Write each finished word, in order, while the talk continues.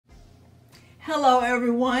Hello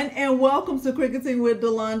everyone and welcome to Cricketing with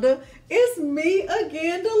Delonda. It's me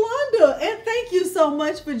again, Delonda, and thank you so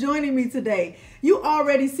much for joining me today. You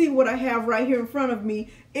already see what I have right here in front of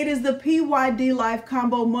me. It is the PYD Life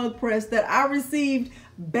Combo Mug Press that I received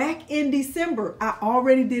back in December. I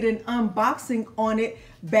already did an unboxing on it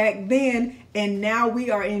back then, and now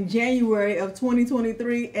we are in January of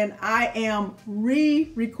 2023 and I am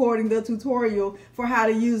re-recording the tutorial for how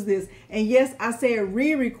to use this. And yes, I say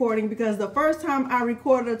re-recording because the first time I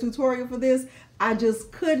recorded a tutorial for this, I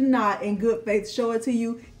just could not in good faith show it to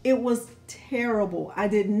you. It was terrible. I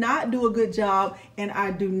did not do a good job, and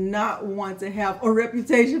I do not want to have a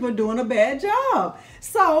reputation for doing a bad job.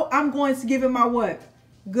 So I'm going to give it my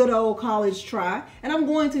good old college try, and I'm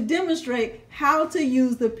going to demonstrate how to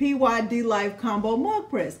use the PYD Life Combo Mug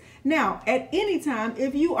Press. Now, at any time,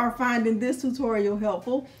 if you are finding this tutorial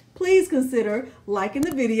helpful, please consider liking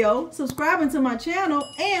the video, subscribing to my channel,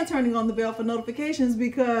 and turning on the bell for notifications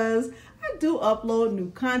because I do upload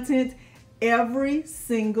new content every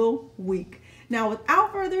single week. Now,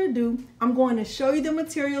 without further ado, I'm going to show you the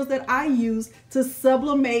materials that I use to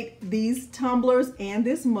sublimate these tumblers and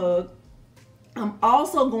this mug. I'm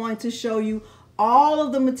also going to show you all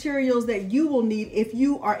of the materials that you will need if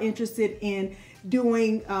you are interested in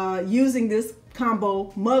doing using this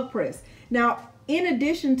combo mug press. Now, in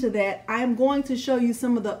addition to that, I'm going to show you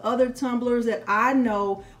some of the other tumblers that I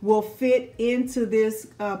know will fit into this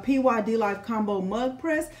PYD Life Combo Mug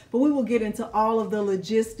Press, but we will get into all of the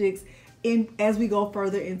logistics as we go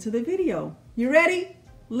further into the video. You ready?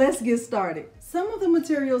 Let's get started. Some of the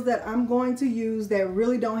materials that I'm going to use that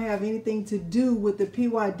really don't have anything to do with the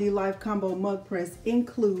PYD Life Combo Mug Press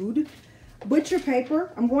include butcher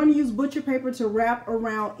paper. I'm going to use butcher paper to wrap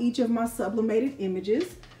around each of my sublimated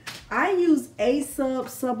images. I use A-Sub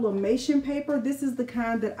sublimation paper. This is the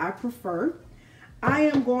kind that I prefer. I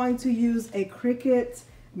am going to use a Cricut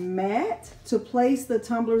mat to place the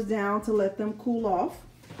tumblers down to let them cool off.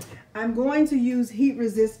 I'm going to use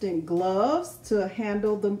heat-resistant gloves to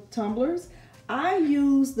handle the tumblers. I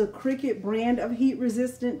use the Cricut brand of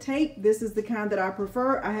heat-resistant tape. This is the kind that I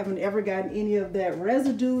prefer. I haven't ever gotten any of that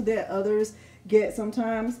residue that others get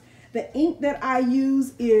sometimes. The ink that I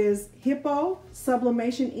use is Hippo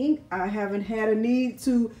sublimation ink. I haven't had a need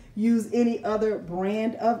to use any other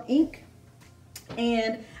brand of ink.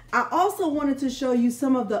 And I also wanted to show you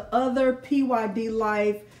some of the other PYD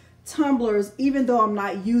Life tumblers, even though I'm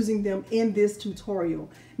not using them in this tutorial.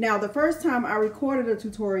 Now, the first time I recorded a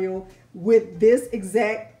tutorial with this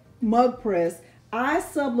exact mug press, I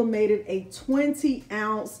sublimated a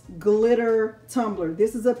 20-ounce glitter tumbler.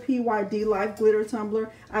 This is a PYD Life glitter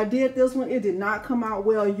tumbler. I did this one. It did not come out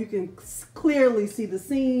well. You can clearly see the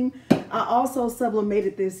seam. I also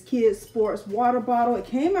sublimated this kids sports water bottle. It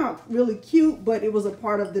came out really cute, but it was a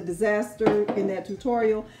part of the disaster in that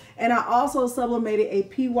tutorial. And I also sublimated a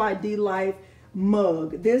PYD Life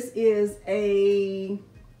mug. This is I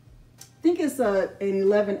think it's an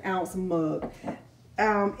 11-ounce mug.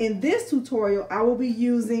 In this tutorial, I will be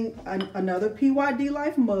using another PYD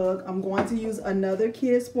Life mug. I'm going to use another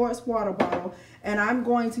kids sports water bottle, and I'm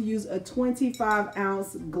going to use a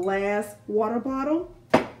 25-ounce glass water bottle.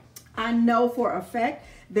 I know for a fact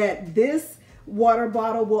that this water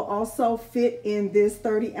bottle will also fit in this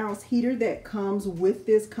 30-ounce heater that comes with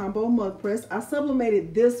this combo mug press. I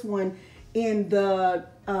sublimated this one in the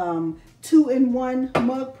 2-in-1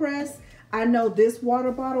 mug press. I know this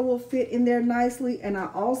water bottle will fit in there nicely, and I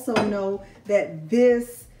also know that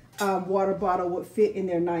this water bottle would fit in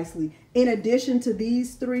there nicely. In addition to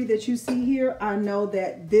these three that you see here, I know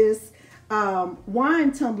that this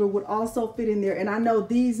wine tumbler would also fit in there, and I know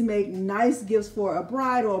these make nice gifts for a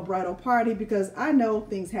bride or a bridal party because I know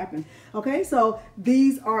things happen. Okay, so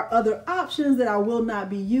these are other options that I will not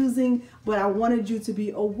be using, but I wanted you to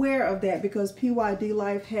be aware of that because PYD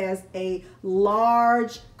Life has a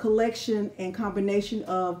large collection and combination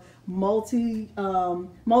of multi-size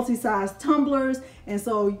tumblers, and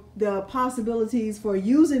so the possibilities for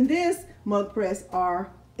using this mug press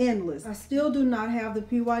are endless. I still do not have the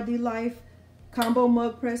PYD Life Combo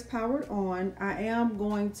Mug Press powered on. I am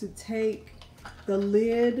going to take the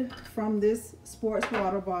lid from this sports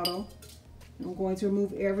water bottle. I'm going to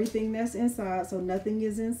remove everything that's inside so nothing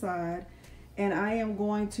is inside. And I am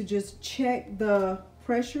going to just check the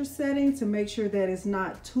pressure setting to make sure that it's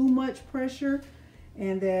not too much pressure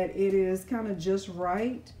and that it is kind of just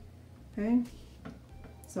right. Okay.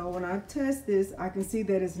 So when I test this, I can see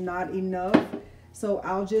that it's not enough. So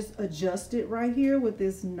I'll just adjust it right here with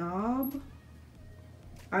this knob.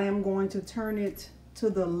 I am going to turn it to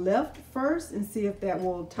the left first and see if that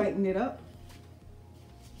will tighten it up.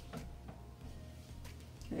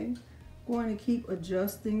 Okay, Going to keep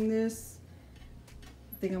adjusting this.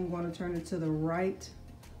 I think I'm going to turn it to the right.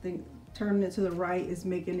 I think turning it to the right is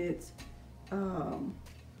making it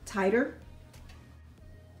tighter.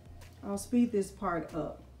 I'll speed this part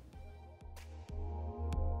up.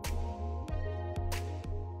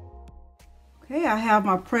 Okay, I have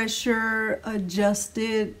my pressure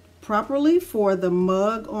adjusted properly for the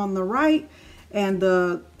mug on the right and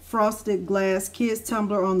the frosted glass kids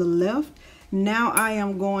tumbler on the left. Now I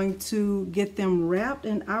am going to get them wrapped,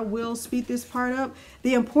 and I will speed this part up.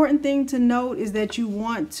 The important thing to note is that you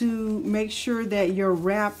want to make sure that your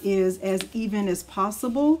wrap is as even as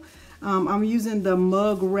possible. I'm using the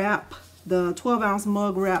mug wrap, the 12-ounce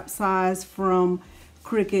mug wrap size from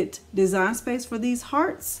Cricut Design Space for these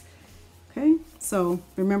hearts. Okay, so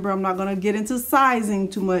remember, I'm not going to get into sizing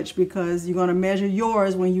too much because you're going to measure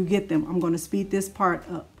yours when you get them. I'm going to speed this part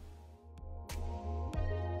up.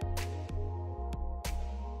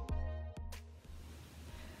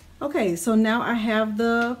 Okay, so now I have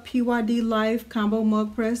the PYD Life Combo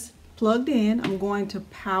Mug Press plugged in. I'm going to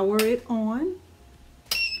power it on,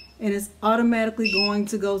 and it's automatically going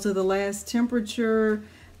to go to the last temperature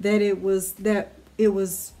that it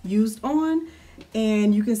was used on.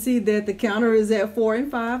 And you can see that the counter is at 4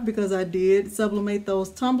 and 5 because I did sublimate those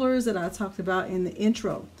tumblers that I talked about in the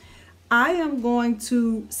intro. I am going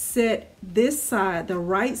to set this side, the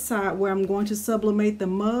right side, where I'm going to sublimate the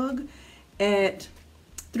mug, at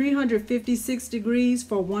 356 degrees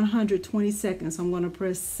for 120 seconds. I'm going to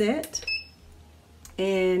press set,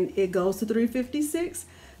 and it goes to 356.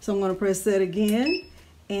 So I'm going to press set again,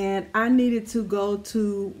 and I need it to go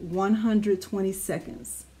to 120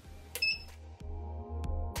 seconds.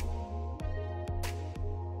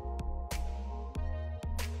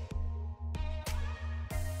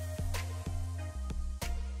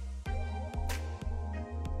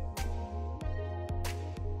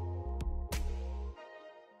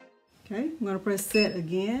 Okay, I'm going to press set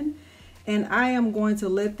again, and I am going to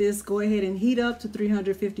let this go ahead and heat up to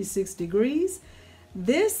 356 degrees.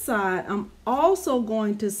 This side I'm also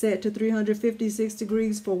going to set to 356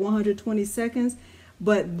 degrees for 120 seconds,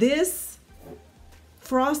 but this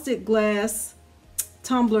frosted glass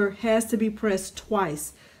tumbler has to be pressed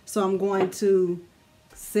twice. So I'm going to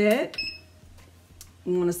set,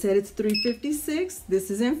 I'm going to set it to 356.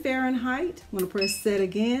 This is in Fahrenheit. I'm going to press set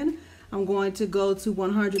again. I'm going to go to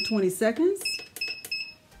 120 seconds.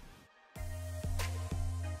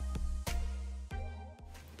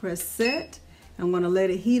 Press set. I'm going to let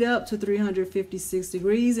it heat up to 356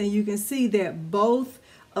 degrees, and you can see that both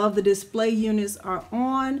of the display units are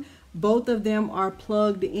on. Both of them are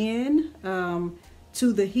plugged in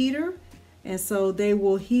to the heater, and so they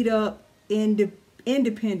will heat up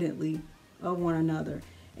independently of one another.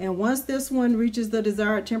 And once this one reaches the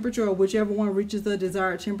desired temperature, or whichever one reaches the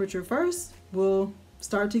desired temperature first, will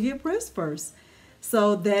start to get pressed first.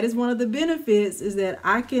 So that is one of the benefits, is that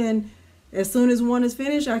I can, as soon as one is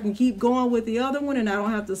finished, I can keep going with the other one, and I don't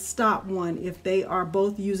have to stop one if they are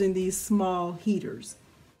both using these small heaters.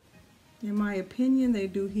 In my opinion, they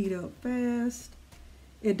do heat up fast.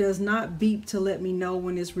 It does not beep to let me know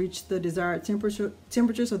when it's reached the desired temperature,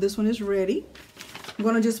 so this one is ready. I'm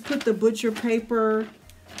going to just put the butcher paper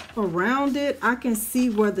around it. I can see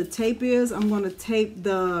where the tape is. I'm going to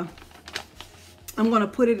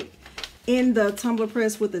put it in the tumbler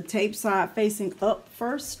press with the tape side facing up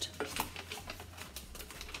first.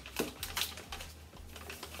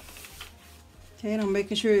 Okay, and I'm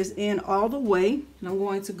making sure it's in all the way, and I'm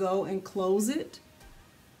going to go and close it.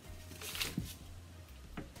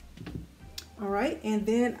 All right, and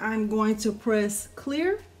then I'm going to press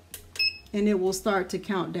clear, and it will start to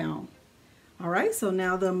count down. All right, so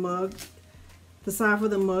now the side for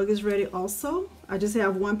the mug is ready also. I just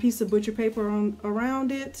have one piece of butcher paper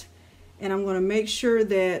around it, and I'm going to make sure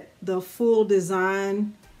that the full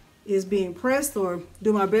design is being pressed, or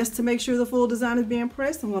do my best to make sure the full design is being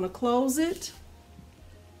pressed. I'm going to close it.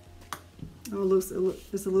 Oh,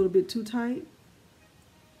 it's a little bit too tight.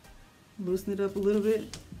 Loosen it up a little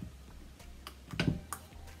bit.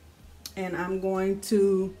 And I'm going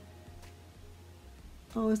to,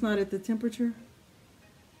 oh, it's not at the temperature.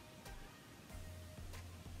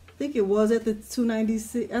 I think it was at the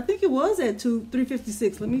 296. I think it was at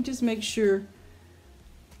 356. Let me just make sure.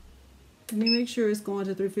 Let me make sure it's going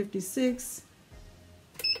to 356.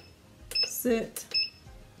 Set.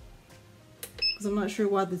 Because I'm not sure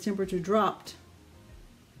why the temperature dropped.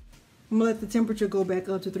 I'm going to let the temperature go back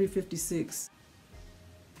up to 356.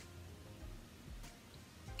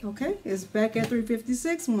 Okay, it's back at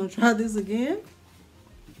 356. I'm going to try this again.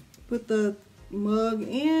 Put the mug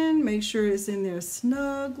in, make sure it's in there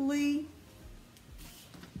snugly.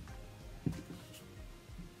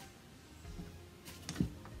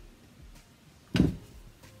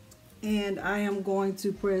 and I am going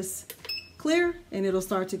to press clear and it'll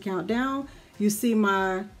start to count down. You see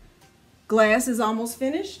my glass is almost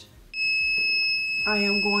finished. I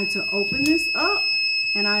am going to open this up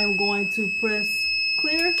and I am going to press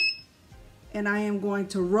clear, and I am going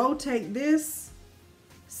to rotate this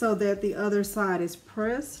so that the other side is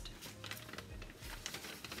pressed.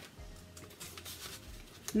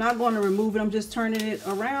 Not going to remove it, I'm just turning it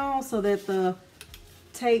around so that the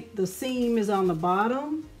tape, the seam is on the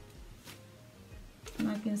bottom. And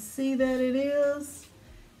I can see that it is.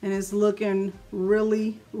 And it's looking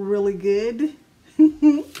really, really good.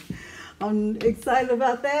 I'm excited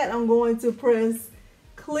about that. I'm going to press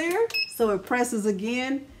clear so it presses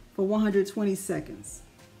again for 120 seconds.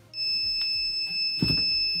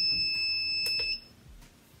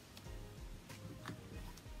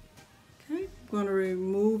 Okay, I'm going to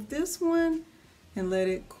remove this one and let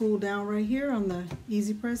it cool down right here on the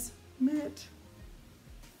Easy Press mat.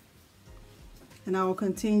 And I will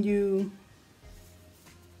continue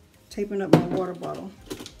taping up my water bottle.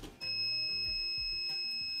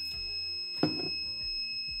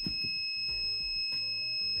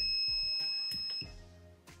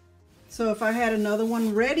 So if I had another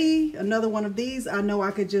one ready, another one of these, I know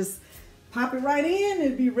I could just pop it right in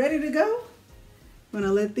and be ready to go. I'm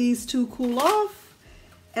gonna let these two cool off.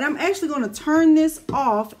 And I'm actually gonna turn this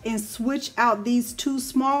off and switch out these two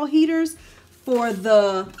small heaters for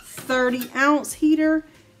the 30-ounce heater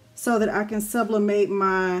so that I can sublimate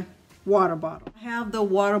my water bottle. I have the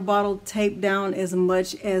water bottle taped down as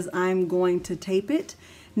much as I'm going to tape it.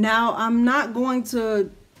 Now I'm not going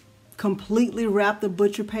to completely wrap the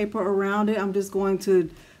butcher paper around it. I'm just going to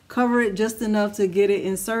cover it just enough to get it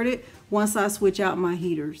inserted once I switch out my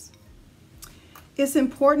heaters. It's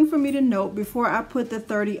important for me to note before I put the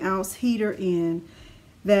 30-ounce heater in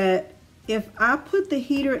that if I put the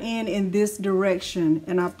heater in this direction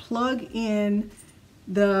and I plug in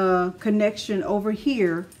the connection over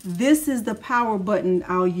here, this is the power button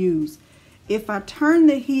I'll use. If I turn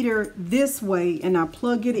the heater this way and I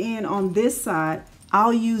plug it in on this side,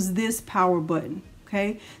 I'll use this power button,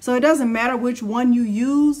 okay? So it doesn't matter which one you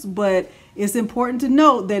use, but it's important to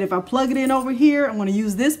note that if I plug it in over here, I'm gonna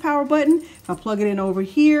use this power button. If I plug it in over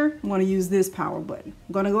here, I'm gonna use this power button.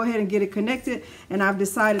 I'm gonna go ahead and get it connected, and I've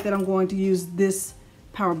decided that I'm going to use this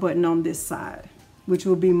power button on this side, which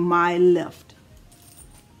will be my left.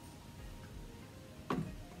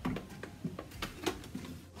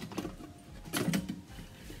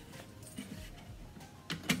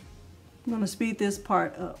 I'm going to speed this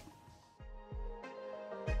part up.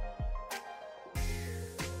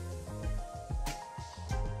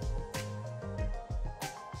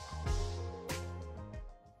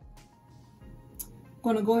 I'm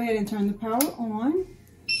going to go ahead and turn the power on,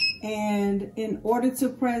 and in order to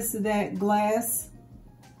press that glass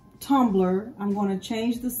tumbler, I'm going to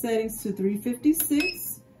change the settings to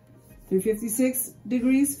 356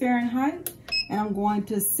 degrees Fahrenheit, and I'm going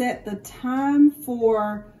to set the time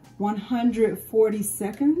for 140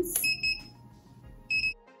 seconds.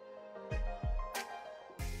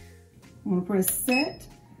 I'm going to press set,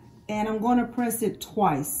 and I'm going to press it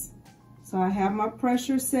twice. So I have my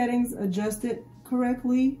pressure settings adjusted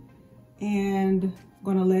correctly, and I'm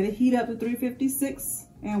going to let it heat up to 356,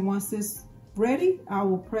 and once it's ready, I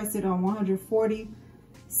will press it on 140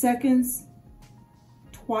 seconds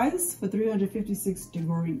twice for 356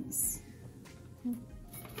 degrees.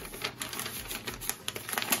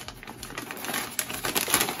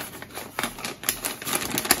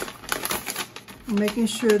 Making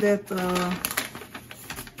sure that the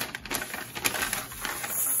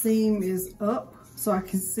seam is up so I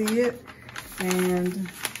can see it, and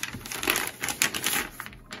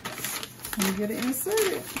let me get it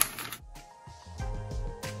inserted.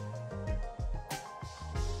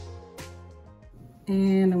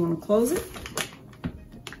 And I'm going to close it.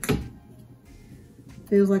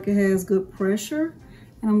 Feels like it has good pressure,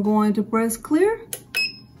 and I'm going to press clear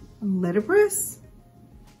and let it press.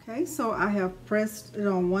 Okay, so I have pressed it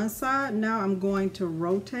on one side. Now I'm going to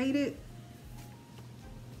rotate it.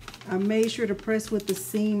 I made sure to press with the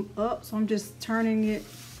seam up, so I'm just turning it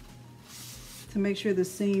to make sure the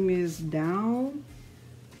seam is down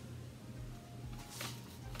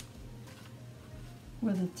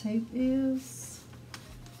where the tape is.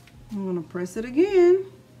 I'm going to press it again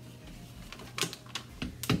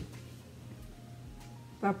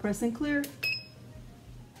by pressing clear.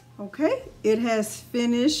 Okay, it has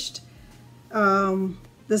finished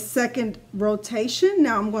the second rotation.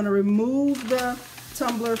 Now I'm going to remove the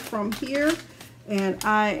tumbler from here, and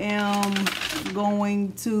I am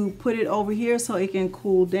going to put it over here so it can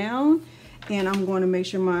cool down, and I'm going to make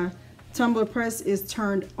sure my tumbler press is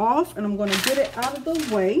turned off, and I'm going to get it out of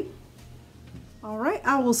the way. All right,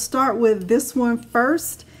 I will start with this one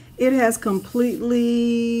first. It has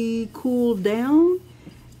completely cooled down,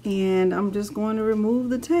 and I'm just going to remove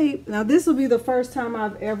the tape. Now, this will be the first time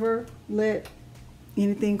I've ever let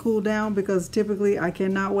anything cool down, because typically I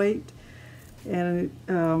cannot wait. And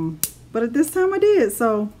but at this time I did.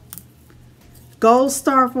 So, gold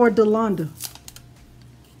star for Delonda.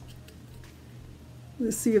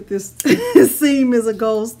 Let's see if this seam is a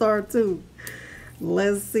gold star too.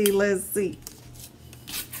 Let's see, let's see.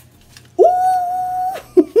 Ooh!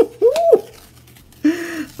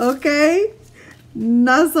 Okay,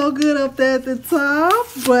 not so good up there at the top,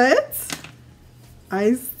 but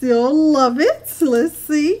I still love it. Let's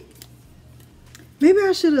see. Maybe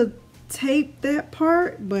I should have taped that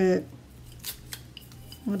part, but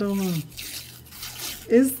I don't know.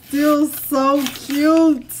 It's still so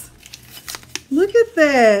cute. Look at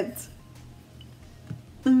that.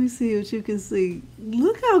 Let me see what you can see.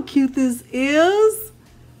 Look how cute this is.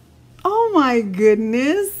 Oh my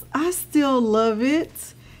goodness. I still love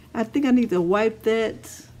it. I think I need to wipe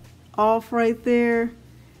that off right there.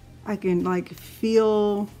 I can like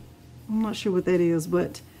feel, I'm not sure what that is,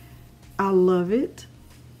 but I love it.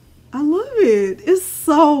 I love it. It's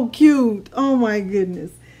so cute. Oh my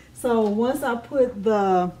goodness. So once I put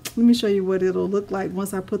the, let me show you what it'll look like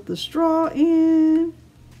once I put the straw in.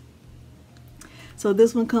 So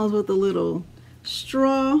this one comes with a little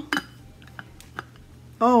straw.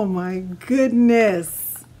 Oh my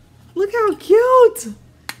goodness. Look how cute.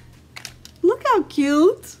 Look how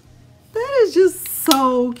cute. That is just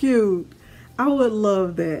so cute. I would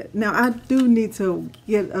love that. Now I do need to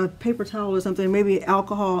get a paper towel or something, maybe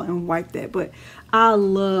alcohol, and wipe that, but I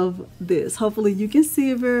love this. Hopefully you can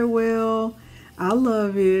see it very well. I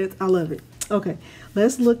love it. I love it. Okay,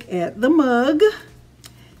 let's look at the mug.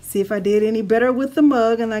 See if I did any better with the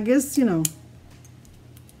mug, and I guess, you know,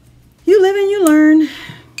 you live and you learn.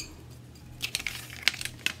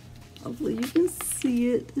 Hopefully you can see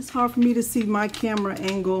it. It's hard for me to see my camera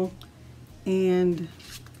angle, and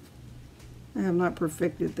I have not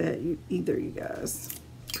perfected that either, you guys.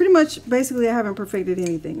 Pretty much, basically, I haven't perfected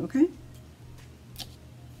anything, okay?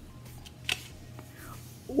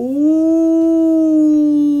 Ooh,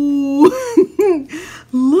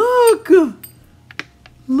 look.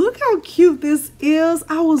 Look how cute this is.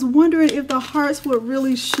 I was wondering if the hearts would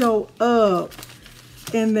really show up,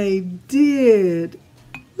 and they did.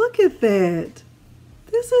 Look at that.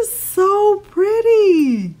 This is so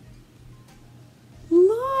pretty.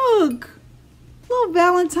 Look. Little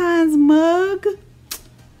Valentine's mug.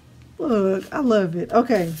 Look, I love it.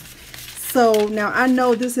 Okay, so now I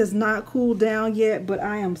know this has not cooled down yet, but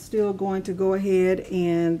I am still going to go ahead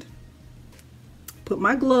and put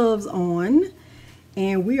my gloves on,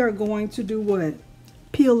 and we are going to do what?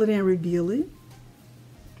 Peel it and reveal it.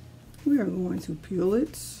 We are going to peel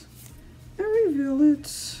it and reveal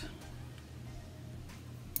it.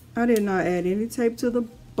 I did not add any tape to the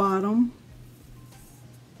bottom,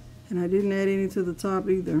 and I didn't add any to the top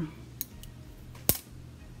either.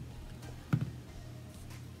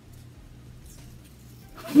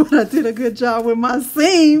 But I did a good job with my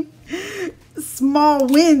seam. Small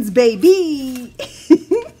wins, baby.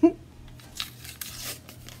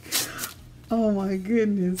 Oh my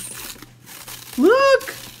goodness.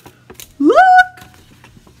 Look. Look.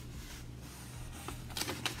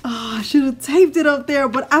 Oh, I should have taped it up there,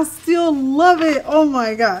 but I still love it. Oh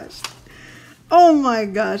my gosh. Oh my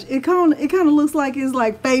gosh. It kind of looks like it's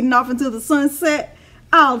like fading off into the sunset.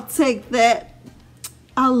 I'll take that.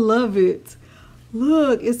 I love it.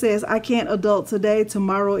 Look, it says, I can't adult today.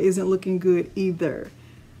 Tomorrow isn't looking good either.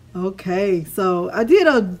 Okay, so I did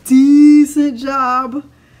a decent job.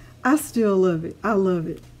 I still love it. I love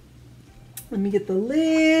it. Let me get the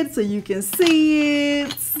lid so you can see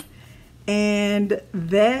it. And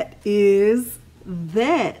that is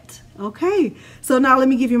that. Okay, so now let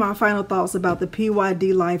me give you my final thoughts about the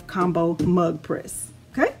PYD Life Combo Mug Press.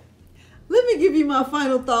 Okay? Let me give you my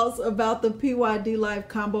final thoughts about the PYD Life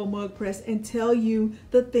Combo Mug Press and tell you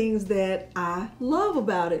the things that I love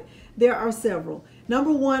about it. There are several.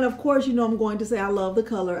 Number one, of course, you know I'm going to say I love the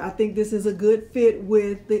color. I think this is a good fit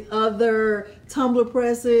with the other tumbler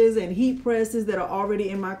presses and heat presses that are already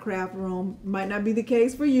in my craft room. Might not be the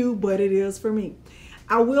case for you, but it is for me.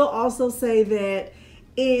 I will also say that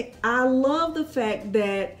I love the fact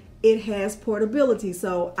that it has portability,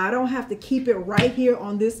 so I don't have to keep it right here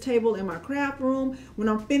on this table in my craft room. When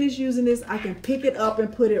I'm finished using this, I can pick it up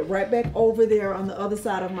and put it right back over there on the other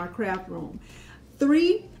side of my craft room.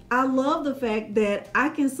 3, I love the fact that I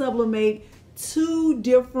can sublimate 2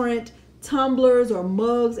 different tumblers or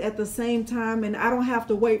mugs at the same time, and I don't have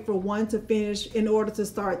to wait for one to finish in order to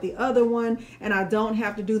start the other one, and I don't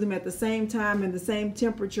have to do them at the same time and the same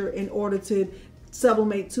temperature in order to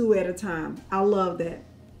sublimate 2 at a time. I love that.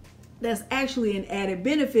 That's actually an added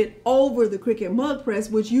benefit over the Cricut mug press,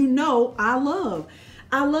 which you know I love.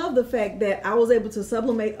 I love the fact that I was able to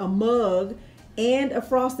sublimate a mug and a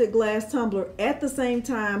frosted glass tumbler at the same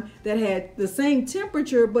time that had the same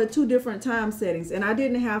temperature but 2 different time settings, and I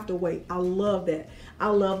didn't have to wait. I love that. I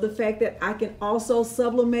love the fact that I can also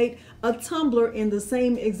sublimate a tumbler in the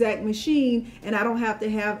same exact machine, and I don't have to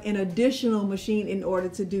have an additional machine in order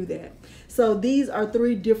to do that. So these are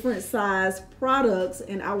 3 different size products,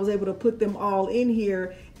 and I was able to put them all in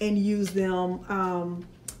here and use them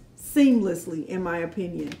seamlessly, in my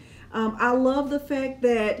opinion. I love the fact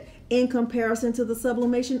that in comparison to the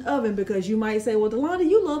sublimation oven, because you might say, well, Delonda,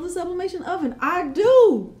 you love the sublimation oven. I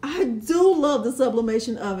do love the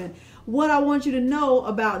sublimation oven. What I want you to know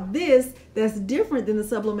about this that's different than the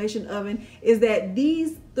sublimation oven is that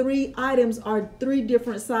these 3 items are 3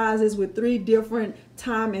 different sizes with 3 different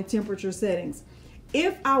time and temperature settings.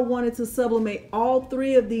 If I wanted to sublimate all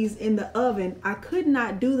 3 of these in the oven, I could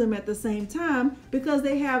not do them at the same time because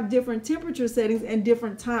they have different temperature settings and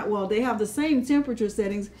different time. Well, they have the same temperature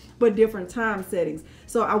settings, but different time settings.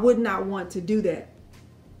 So I would not want to do that.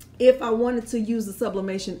 If I wanted to use the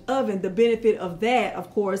sublimation oven, the benefit of that,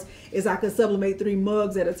 of course, is I could sublimate 3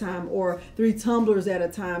 mugs at a time or 3 tumblers at a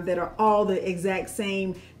time that are all the exact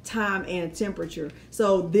same time and temperature.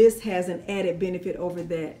 So this has an added benefit over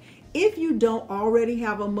that. If you don't already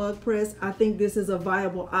have a mug press, I think this is a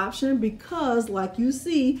viable option because, like you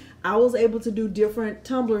see, I was able to do different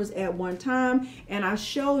tumblers at one time, and I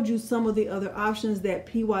showed you some of the other options that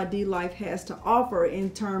PYD Life has to offer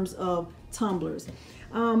in terms of tumblers.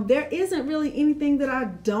 There isn't really anything that I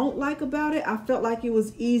don't like about it. I felt like it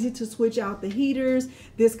was easy to switch out the heaters.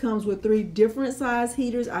 This comes with 3 different size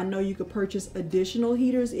heaters. I know you could purchase additional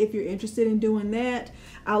heaters if you're interested in doing that.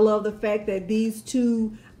 I love the fact that these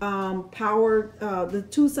 2 the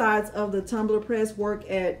 2 sides of the tumbler press work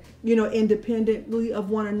at, independently of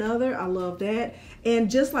one another. I love that. And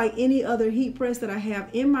just like any other heat press that I have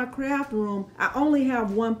in my craft room, I only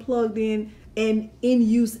have one plugged in and in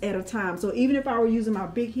use at a time. So even if I were using my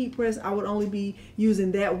big heat press, I would only be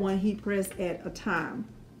using that one heat press at a time.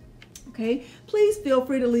 Okay, please feel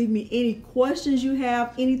free to leave me any questions you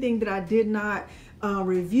have, anything that I did not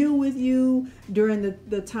review with you during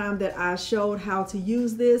the time that I showed how to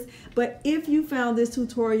use this. But if you found this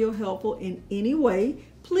tutorial helpful in any way,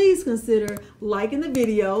 please consider liking the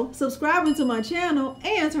video, subscribing to my channel,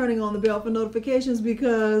 and turning on the bell for notifications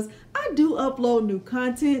because I do upload new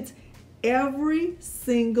content every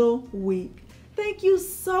single week. Thank you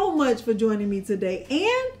so much for joining me today,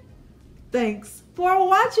 and thanks for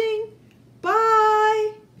watching. Bye.